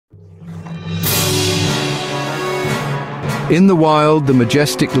In the wild, the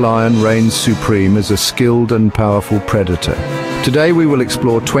majestic lion reigns supreme as a skilled and powerful predator. Today we will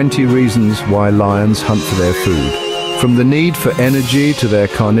explore 20 reasons why lions hunt for their food. From the need for energy to their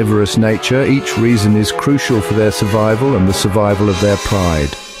carnivorous nature, each reason is crucial for their survival and the survival of their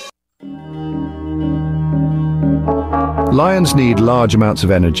pride. Lions need large amounts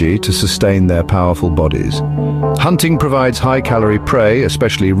of energy to sustain their powerful bodies. Hunting provides high-calorie prey,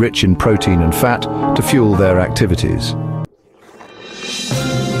 especially rich in protein and fat, to fuel their activities.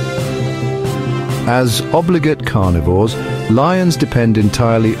 As obligate carnivores, lions depend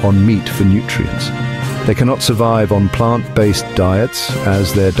entirely on meat for nutrients. They cannot survive on plant-based diets,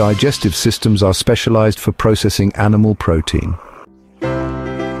 as their digestive systems are specialized for processing animal protein.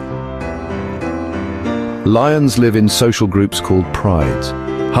 Lions live in social groups called prides.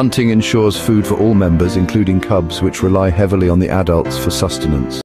 Hunting ensures food for all members, including cubs, which rely heavily on the adults for sustenance.